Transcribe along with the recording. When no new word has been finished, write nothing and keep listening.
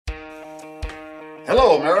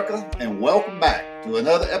Hello, America, and welcome back to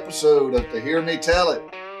another episode of To Hear Me Tell It,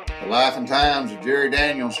 the life and times of Jerry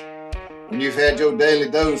Daniels. When you've had your daily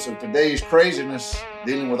dose of today's craziness,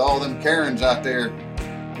 dealing with all them Karens out there,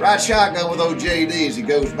 ride shotgun with old JD as he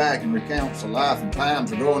goes back and recounts the life and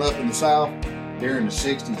times of growing up in the South during the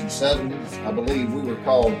 60s and 70s. I believe we were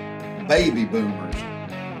called baby boomers.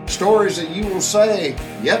 Stories that you will say,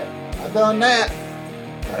 yep, I done that,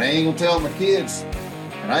 but I ain't gonna tell my kids.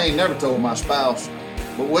 And I ain't never told my spouse.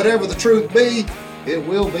 But whatever the truth be, it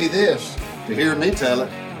will be this, to hear me tell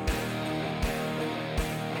it.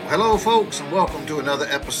 Well, hello, folks, and welcome to another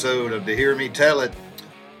episode of To Hear Me Tell It.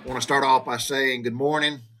 I want to start off by saying good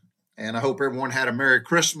morning, and I hope everyone had a Merry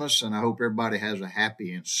Christmas, and I hope everybody has a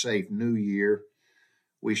happy and safe New Year.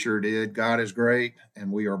 We sure did. God is great,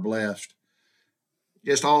 and we are blessed.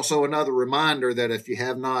 Just also another reminder that if you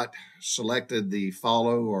have not selected the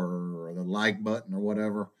follow or the like button or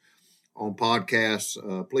whatever on podcasts,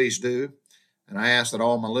 please do. And I ask that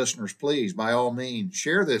all my listeners, please, by all means,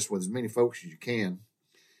 share this with as many folks as you can.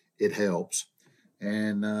 It helps.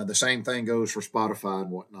 And the same thing goes for Spotify and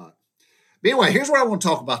whatnot. But anyway, here's what I want to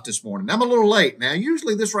talk about this morning. I'm a little late. Now,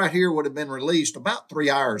 usually this right here would have been released about 3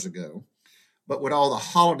 hours ago. But with all the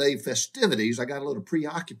holiday festivities, I got a little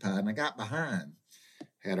preoccupied and I got behind.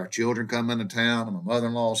 Had our children come into town, and my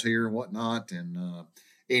mother-in-law's here and whatnot. And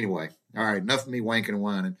anyway, all right, enough of me wanking and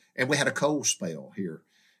whining. And we had a cold spell here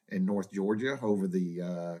in North Georgia over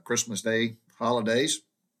the Christmas Day holidays.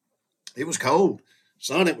 It was cold.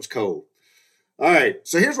 Son, it was cold. All right,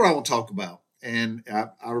 so here's what I want to talk about. And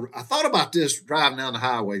I thought about this driving down the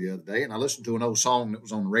highway the other day, and I listened to an old song that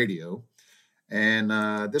was on the radio. And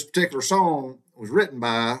this particular song was written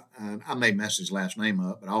by, I may mess his last name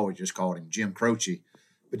up, but I always just called him Jim Croce.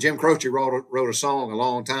 But Jim Croce wrote a song a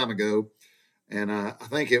long time ago, and I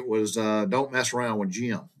think it was Don't Mess Around with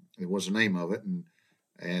Jim. It was the name of it,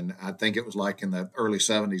 and I think it was like in the early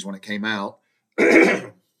 70s when it came out.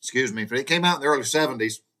 Excuse me, but it came out in the early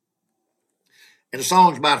 70s. And the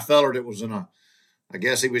song's about a feller that was I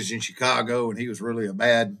guess he was in Chicago, and he was really a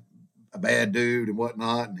bad dude and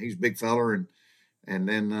whatnot, and he's a big feller, and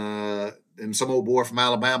then some old boy from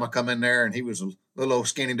Alabama come in there, and he was a little old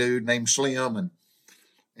skinny dude named Slim,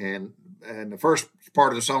 and the first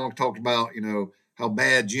part of the song talked about, how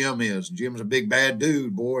bad Jim is. Jim's a big bad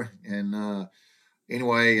dude, boy. And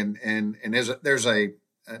anyway, and there's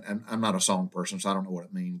and I'm not a song person, so I don't know what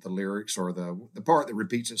it means, the lyrics or the part that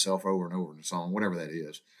repeats itself over and over in the song, whatever that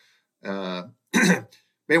is. But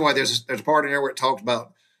anyway, there's a part in there where it talks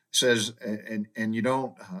about, it says, and you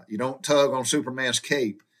don't tug on Superman's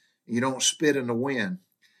cape, you don't spit in the wind,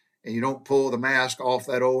 and you don't pull the mask off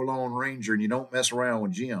that old Lone Ranger, and you don't mess around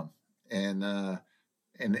with Jim. And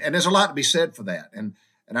there's a lot to be said for that. And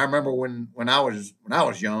I remember when I was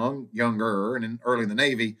younger, and early in the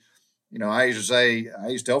Navy, I used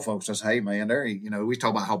to tell folks, I say, hey man, we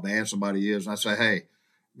talk about how bad somebody is, and I say, hey,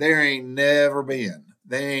 there ain't never been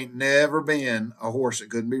a horse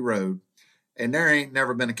that couldn't be rode, and there ain't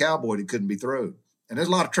never been a cowboy that couldn't be throwed. And there's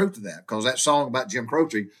a lot of truth to that, because that song about Jim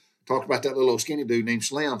Croce talked about that little old skinny dude named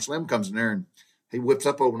Slim. Slim comes in there and he whips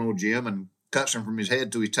up over an old Jim and cuts him from his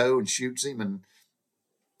head to his toe and shoots him and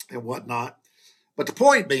whatnot. But the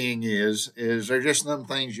point being is there's just some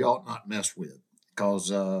things you ought not mess with,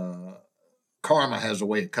 because karma has a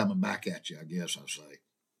way of coming back at you, I guess I'll say.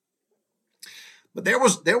 But there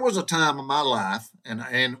was a time in my life, and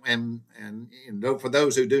for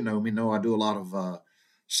those who do know me, know I do a lot of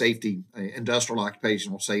safety, industrial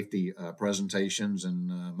occupational safety presentations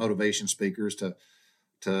and motivation speakers to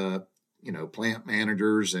plant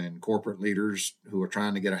managers and corporate leaders who are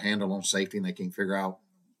trying to get a handle on safety, and they can't figure out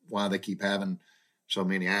why they keep having so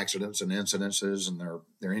many accidents and incidences, and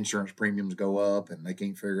their insurance premiums go up, and they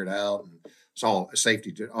can't figure it out. And it's all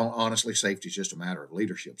safety. Honestly, safety is just a matter of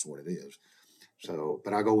leadership, is what it is. So,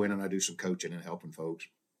 but I go in and I do some coaching and helping folks.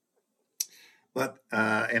 But,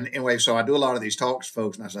 and anyway, so I do a lot of these talks to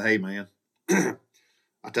folks, and I say, hey, man,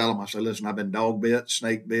 I tell them, I say, listen, I've been dog bit,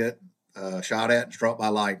 snake bit, shot at, and struck by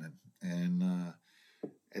lightning, and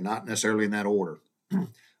not necessarily in that order.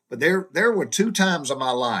 But there were 2 times in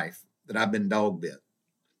my life that I've been dog bit.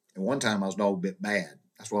 And one time I was dog bit bad.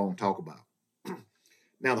 That's what I want to talk about.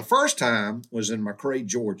 Now, the first time was in McRae,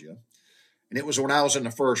 Georgia, and it was when I was in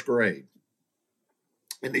the first grade.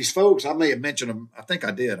 And these folks, I may have mentioned them. I think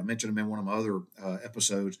I did. I mentioned them in one of my other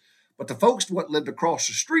episodes. But the folks what lived across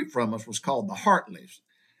the street from us was called the Hartleys.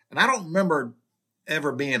 And I don't remember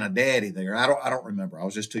ever being a daddy there. I don't remember. I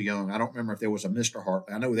was just too young. I don't remember if there was a Mr.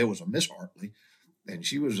 Hartley. I know there was a Miss Hartley. And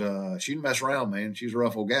she didn't mess around, man. She was a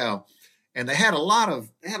rough old gal. And they had a lot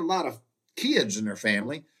of kids in their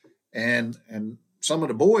family. And some of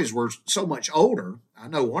the boys were so much older. I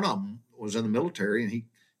know one of them was in the military, and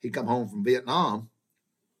he come home from Vietnam,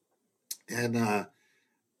 and I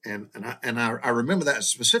remember that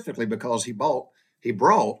specifically because he brought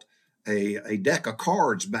a deck of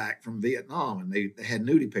cards back from Vietnam, and they had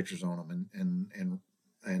nudie pictures on them,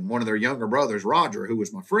 and one of their younger brothers, Roger, who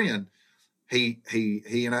was my friend, he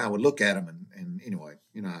and I would look at them, and anyway,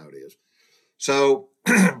 you know how it is. So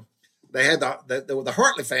they had the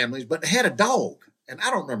Hartley families, but they had a dog, and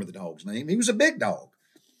I don't remember the dog's name. He was a big dog,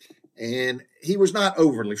 and he was not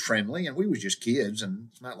overly friendly, and we was just kids, and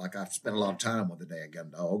it's not like I spent a lot of time with the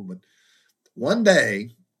daggum dog. But one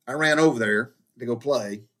day I ran over there to go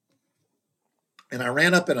play, and I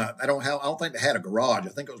ran up in I don't think they had a garage. I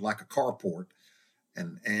think it was like a carport,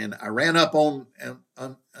 and I ran up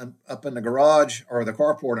up in the garage or the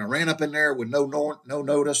carport. And I ran up in there with no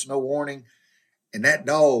notice, no warning, and that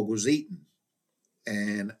dog was eating,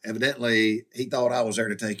 and evidently he thought I was there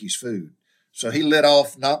to take his food. So he lit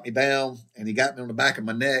off, knocked me down, and he got me on the back of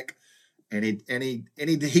my neck, and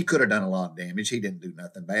he could have done a lot of damage. He didn't do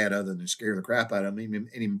nothing bad other than scare the crap out of me,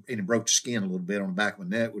 and he broke the skin a little bit on the back of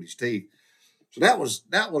my neck with his teeth. So that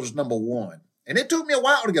was number one. And it took me a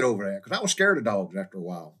while to get over that because I was scared of dogs after a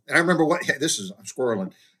while. And I remember I'm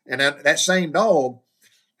squirreling. And that same dog,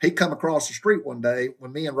 he come across the street one day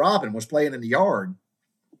when me and Robin was playing in the yard,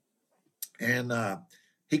 and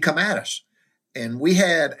he come at us. And we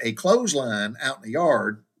had a clothesline out in the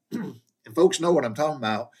yard, and folks know what I'm talking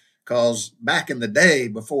about because back in the day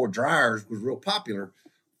before dryers was real popular,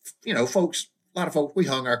 a lot of folks, we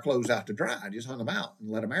hung our clothes out to dry, just hung them out and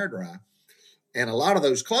let them air dry. And a lot of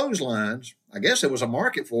those clotheslines, I guess there was a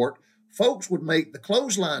market for it. Folks would make the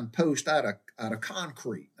clothesline post out of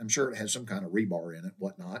concrete. I'm sure it had some kind of rebar in it,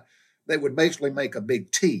 whatnot. They would basically make a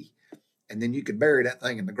big T, and then you could bury that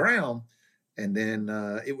thing in the ground, and then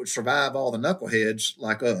it would survive all the knuckleheads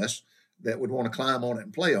like us that would want to climb on it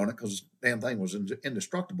and play on it because the damn thing was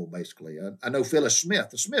indestructible, basically. I know Phyllis Smith.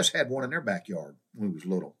 The Smiths had one in their backyard when we was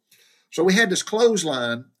little. So we had this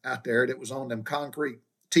clothesline out there that was on them concrete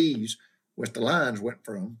T's, which the lines went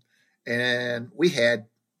from, and we had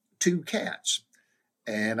 2 cats,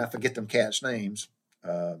 and I forget them cats' names.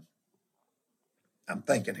 I'm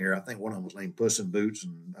thinking here. I think one of them was named Puss in Boots,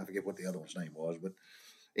 and I forget what the other one's name was. But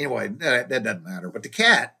anyway, that doesn't matter. But the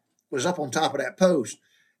cat was up on top of that post,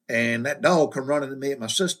 and that dog come running to me and my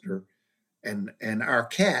sister, and our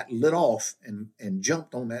cat lit off and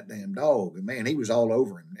jumped on that damn dog. And man, he was all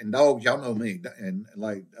over him. And dogs, y'all know me, and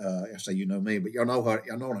like I say, you know me, but y'all know what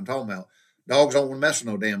I'm talking about. Dogs don't want to mess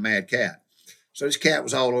with no damn mad cat. So this cat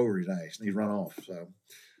was all over his ass, and he's run off. So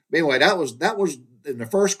but anyway, that was in the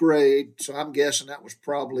first grade. So I'm guessing that was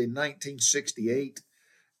probably 1968,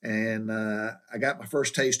 and I got my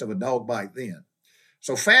first taste of a dog bite then.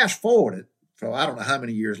 So fast forward it. So I don't know how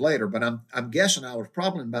many years later, but I'm guessing I was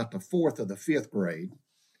probably in about the 4th or the 5th grade.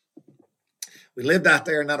 We lived out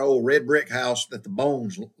there in that old red brick house that the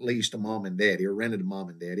Bones leased to Mom and Daddy, or rented to Mom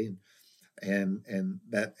and Daddy. And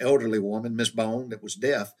that elderly woman, Miss Bone, that was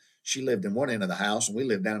deaf, she lived in one end of the house, and we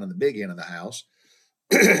lived down in the big end of the house.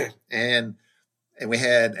 and we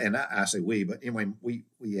had, and I say we, but anyway, we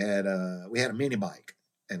had a mini bike,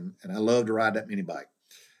 and I loved to ride that mini bike.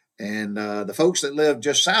 And the folks that lived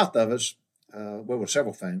just south of us, were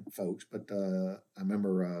several folks, but I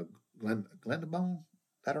remember Glenda Bone,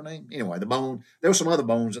 is that her name? Anyway, the Bone. There were some other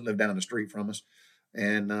Bones that lived down the street from us,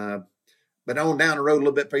 and but on down the road a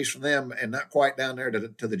little bit piece from them, and not quite down there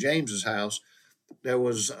to the James's house, there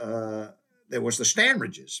was the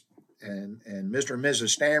Standridges, and Mr. and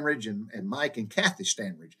Mrs. Standridge, and Mike and Kathy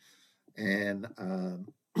Standridge, and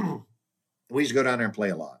we used to go down there and play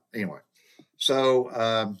a lot. Anyway,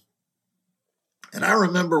 so. And I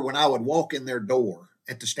remember when I would walk in their door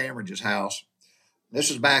at the Standridge's house. This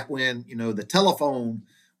was back when the telephone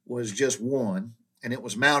was just one, and it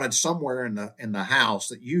was mounted somewhere in the house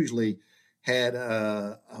that usually had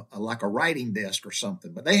like a writing desk or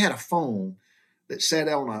something. But they had a phone that sat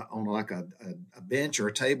on a bench or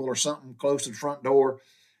a table or something close to the front door.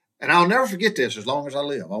 And I'll never forget this as long as I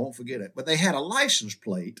live. I won't forget it. But they had a license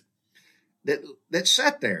plate that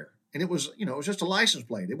sat there. And it was just a license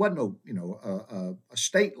plate. It wasn't a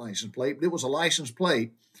state license plate, but it was a license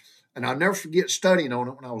plate. And I'll never forget studying on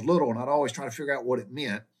it when I was little, and I'd always try to figure out what it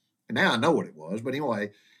meant. And now I know what it was, but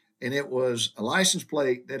anyway, and it was a license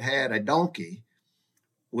plate that had a donkey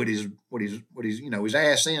with his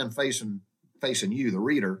ass in facing you, the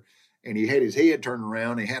reader, and he had his head turned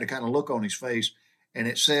around. And he had a kind of look on his face, and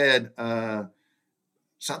it said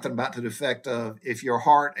something about to the effect of, if your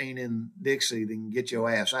heart ain't in Dixie, then get your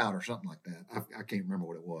ass out, or something like that. I can't remember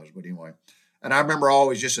what it was, but anyway. And I remember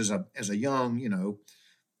always just as a young,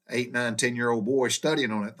 8, 9, 10-year-old boy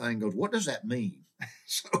studying on that thing goes, what does that mean?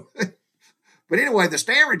 So, but anyway, the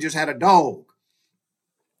Standridges had a dog,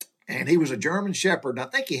 and he was a German Shepherd. And I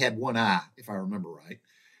think he had one eye, if I remember right.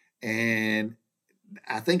 And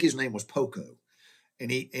I think his name was Poko.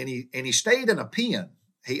 And he stayed in a pen.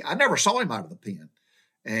 I never saw him out of the pen.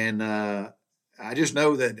 And I just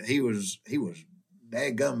know that he was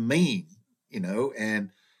daggum mean,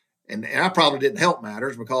 and I probably didn't help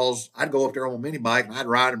matters because I'd go up there on a mini bike and I'd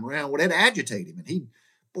ride him around. Well, it'd agitate him. And he'd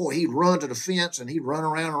run to the fence and he'd run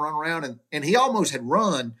around. And he almost had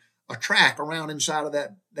run a track around inside of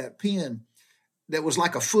that pen that was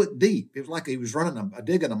like a foot deep. It was like he was running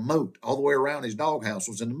digging a moat all the way around. His doghouse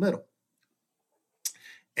was in the middle.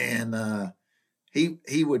 And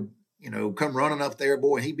he would, come running up there,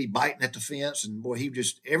 boy, he'd be biting at the fence. And boy,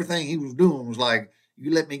 everything he was doing was like, you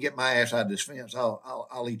let me get my ass out of this fence,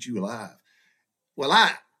 I'll eat you alive. Well,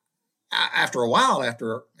 after a while, I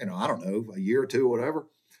don't know, a year or two or whatever,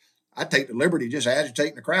 I'd take the liberty of just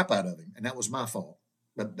agitating the crap out of him. And that was my fault.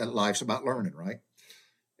 But that life's about learning, right?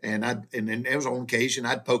 And then it was on occasion,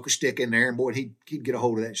 I'd poke a stick in there and boy, he'd get a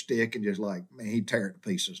hold of that stick and just like, man, he'd tear it to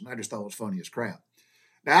pieces. And I just thought it was funny as crap.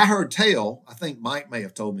 Now I heard tell, I think Mike may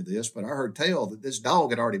have told me this, but I heard tell that this dog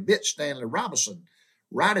had already bit Stanley Robinson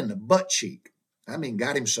right in the butt cheek. I mean,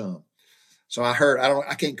 got him some. So I heard,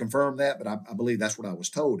 I can't confirm that, but I believe that's what I was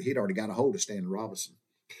told. He'd already got a hold of Stanley Robinson.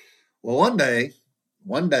 Well, one day,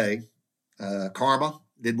 karma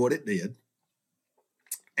did what it did.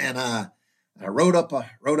 And I rode up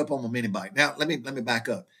on my mini bike. Now, let me back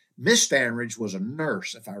up. Miss Standridge was a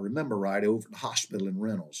nurse, if I remember right, over at the hospital in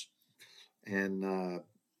Reynolds. And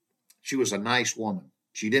she was a nice woman.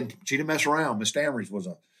 She didn't mess around. Miss Standridge was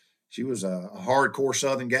a hardcore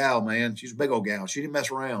Southern gal, man. She's a big old gal. She didn't mess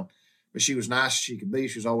around, but she was nice as she could be.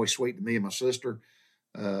 She was always sweet to me and my sister.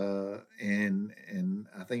 And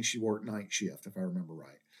I think she worked night shift, if I remember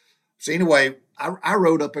right. So anyway, I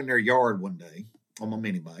rode up in their yard one day on my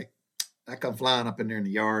mini bike. I come flying up in there in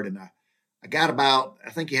the yard, and I got about, I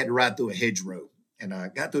think you had to ride through a hedgerow. And I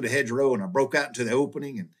got through the hedgerow, and I broke out into the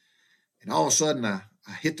opening, and all of a sudden I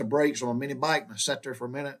hit the brakes on my mini bike, and I sat there for a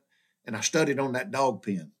minute, and I studied on that dog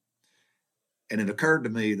pen. And it occurred to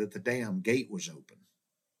me that the damn gate was open,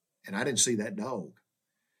 and I didn't see that dog.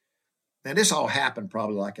 Now, this all happened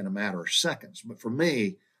probably like in a matter of seconds, but for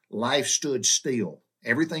me, life stood still.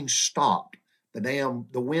 Everything stopped. The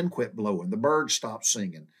wind quit blowing. The birds stopped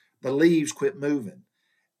singing. The leaves quit moving.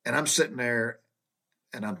 And I'm sitting there,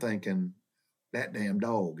 and I'm thinking, that damn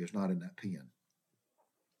dog is not in that pen.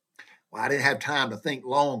 Well, I didn't have time to think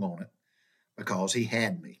long on it because he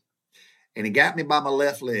had me. And he got me by my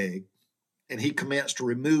left leg, and he commenced to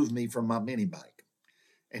remove me from my mini bike.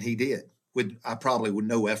 And he did, probably with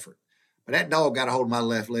no effort. But that dog got a hold of my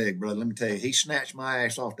left leg, brother. Let me tell you, he snatched my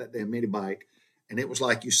ass off that damn mini bike, and it was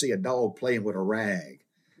like you see a dog playing with a rag.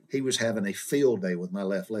 He was having a field day with my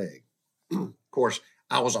left leg. Of course,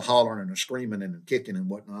 I was a hollering and a screaming and a kicking and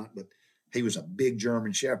whatnot, but he was a big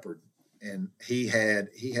German Shepherd, and he had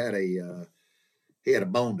a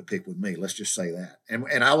bone to pick with me. Let's just say that.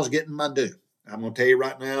 And I was getting my due. I'm going to tell you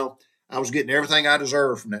right now, I was getting everything I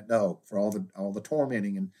deserved from that dog for all the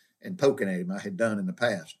tormenting and poking at him I had done in the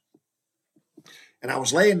past. And I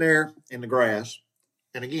was laying there in the grass,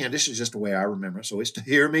 and again, this is just the way I remember it, so it's to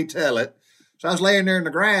hear me tell it. So I was laying there in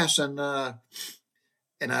the grass, and I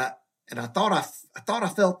thought I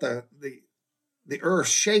felt the earth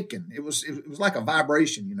shaking. It was like a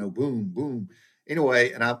vibration, boom, boom.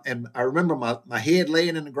 Anyway, and I remember my head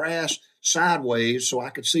laying in the grass sideways so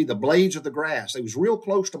I could see the blades of the grass. It was real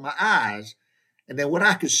close to my eyes, and then what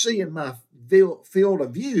I could see in my field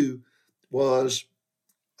of view was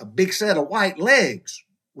a big set of white legs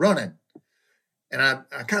running. And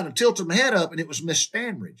I kind of tilted my head up, and it was Miss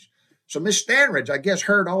Standridge. So Miss Standridge, I guess,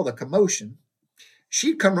 heard all the commotion.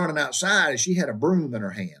 She'd come running outside, and she had a broom in her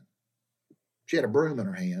hand.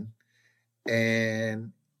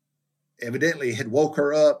 And evidently had woke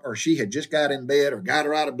her up, or she had just got in bed or got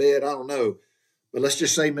her out of bed. I don't know. But let's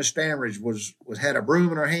just say Miss Standridge had a broom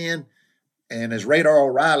in her hand. And as Radar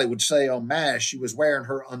O'Reilly would say on MASH, she was wearing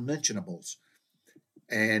her unmentionables.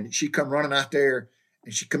 And she come running out there,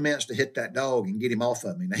 and she commenced to hit that dog and get him off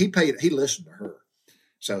of me. Now he listened to her.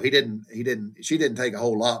 So she didn't take a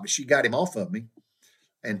whole lot, but she got him off of me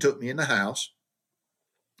and took me in the house,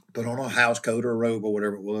 put on a house coat or a robe or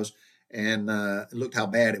whatever it was, and looked how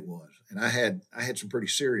bad it was. And I had some pretty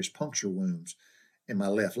serious puncture wounds in my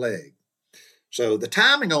left leg. So the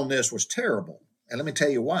timing on this was terrible. And let me tell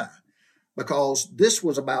you why. Because this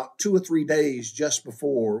was about 2 or 3 days just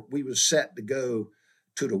before we was set to go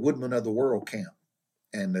to the Woodmen of the World camp.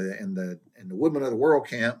 And the Woodmen of the World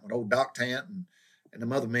camp, with old Doc Tant and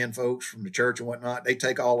the other men folks from the church and whatnot, they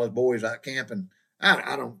take all those boys out camping.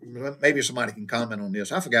 I don't, maybe somebody can comment on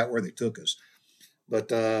this. I forgot where they took us. But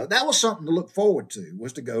that was something to look forward to,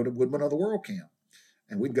 was to go to Woodmen of the World camp.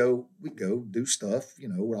 And we'd go do stuff,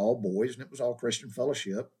 with all boys, and it was all Christian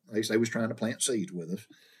fellowship. At least they was trying to plant seeds with us.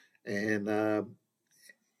 And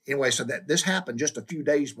anyway, so that this happened just a few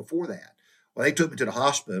days before that. Well, they took me to the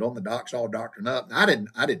hospital, and the doc's all doctoring up. And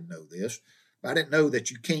I didn't know this, but I didn't know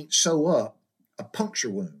that you can't sew up a puncture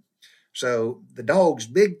wound. So the dog's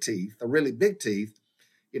big teeth, the really big teeth,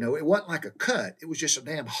 it wasn't like a cut. It was just a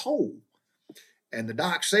damn hole. And the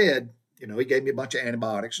doc said, he gave me a bunch of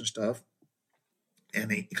antibiotics and stuff,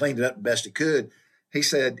 and he cleaned it up the best he could. He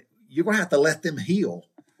said, you're going to have to let them heal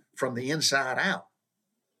from the inside out.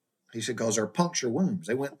 He said, because they're puncture wounds.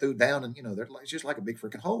 They went through down and, they're just like a big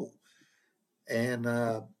freaking hole. And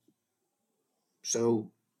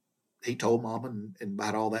so he told Mom and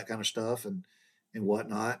about all that kind of stuff and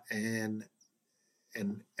whatnot. And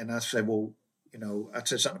I said, well, I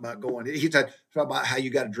said something about going. He said about how you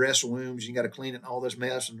got to dress wounds, you got to clean it and all this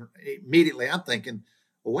mess. And immediately I'm thinking,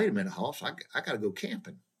 well, wait a minute, Hoss, I got to go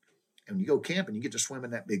camping. And when you go camping, you get to swim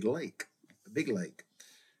in that big lake, the big lake.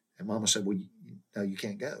 And Mama said, well, no, you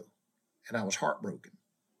can't go. And I was heartbroken.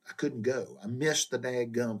 I couldn't go. I missed the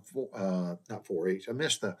daggum, not 4-H. I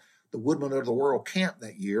missed the Woodmen of the World camp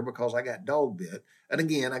that year because I got dog bit. And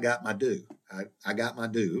again, I got my due. I got my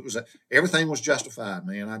due. It was everything was justified,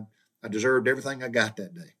 man. I deserved everything I got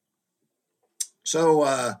that day. So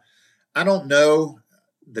I don't know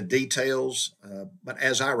the details, but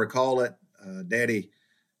as I recall it, Daddy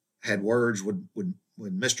had words with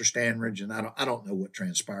Mr. Standridge, and I don't know what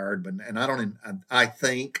transpired, but I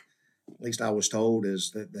think, at least I was told,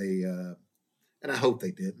 is that they and I hope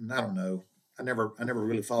they didn't. I don't know. I never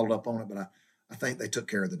really followed up on it, but I think they took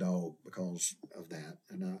care of the dog because of that,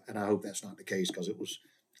 and I hope that's not the case because it was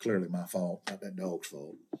clearly my fault, not that dog's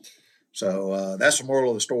fault. So that's the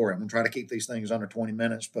moral of the story. I'm gonna try to keep these things under 20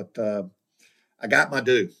 minutes, but I got my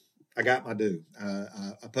due. I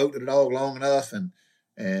poked at the dog long enough, and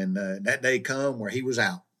that day come where he was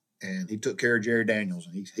out, and he took care of Jerry Daniels,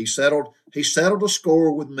 and he settled the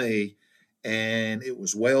score with me, and it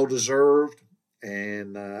was well deserved,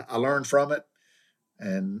 and I learned from it,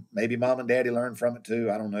 and maybe Mom and Daddy learned from it too.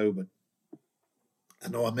 I don't know, but I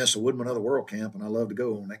know I missed a Woodmen of the World camp, and I love to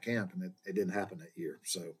go on that camp, and it didn't happen that year.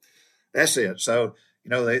 So that's it. So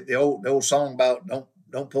the old song about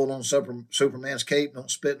don't pull on Superman's cape, don't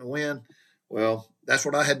spit in the wind. Well, that's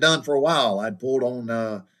what I had done for a while. I'd pulled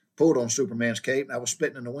on Superman's cape, and I was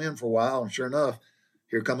spitting in the wind for a while. And sure enough,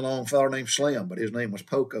 here come along a fellow named Slim, but his name was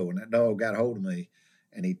Poko, and that dog got a hold of me,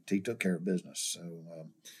 and he took care of business. So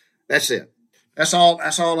that's it. That's all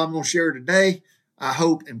I'm going to share today. I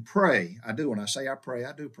hope and pray. I do. When I say I pray,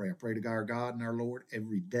 I do pray. I pray to our God and our Lord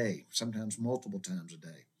every day, sometimes multiple times a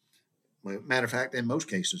day. Matter of fact, in most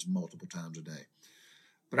cases, multiple times a day.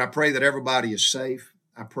 But I pray that everybody is safe.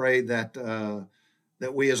 I pray that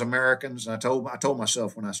that we as Americans, and I told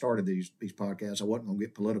myself when I started these podcasts, I wasn't going to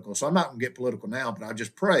get political. So I'm not going to get political now, but I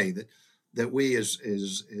just pray that we as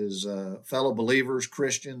fellow believers,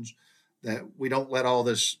 Christians, that we don't let all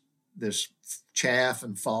this chaff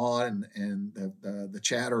and faw and the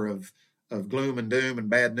chatter of gloom and doom and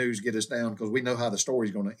bad news get us down, because we know how the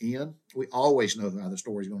story's going to end. We always know how the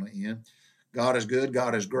story's going to end. God is good.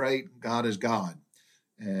 God is great. God is God.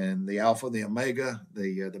 And the Alpha, the Omega,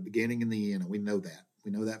 the beginning and the end. And we know that. We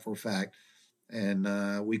know that for a fact. And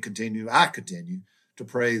I continue to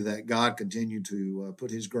pray that God continue to put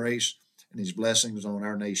his grace and his blessings on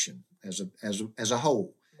our nation as a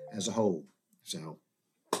whole. So,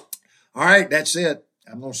 all right, that's it.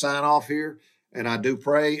 I'm going to sign off here. And I do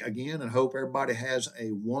pray again and hope everybody has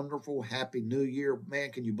a wonderful, happy new year.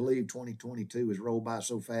 Man, can you believe 2022 has rolled by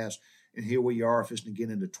so fast? And here we are, fixing to get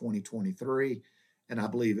into 2023. And I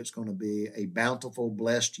believe it's going to be a bountiful,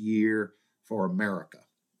 blessed year for America.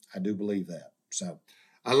 I do believe that. So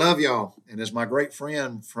I love y'all. And as my great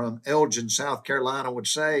friend from Elgin, South Carolina would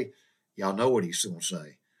say, y'all know what he's going to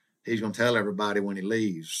say. He's going to tell everybody when he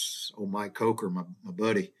leaves. Old Mike Coker, my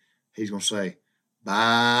buddy, he's going to say,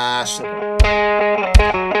 bye.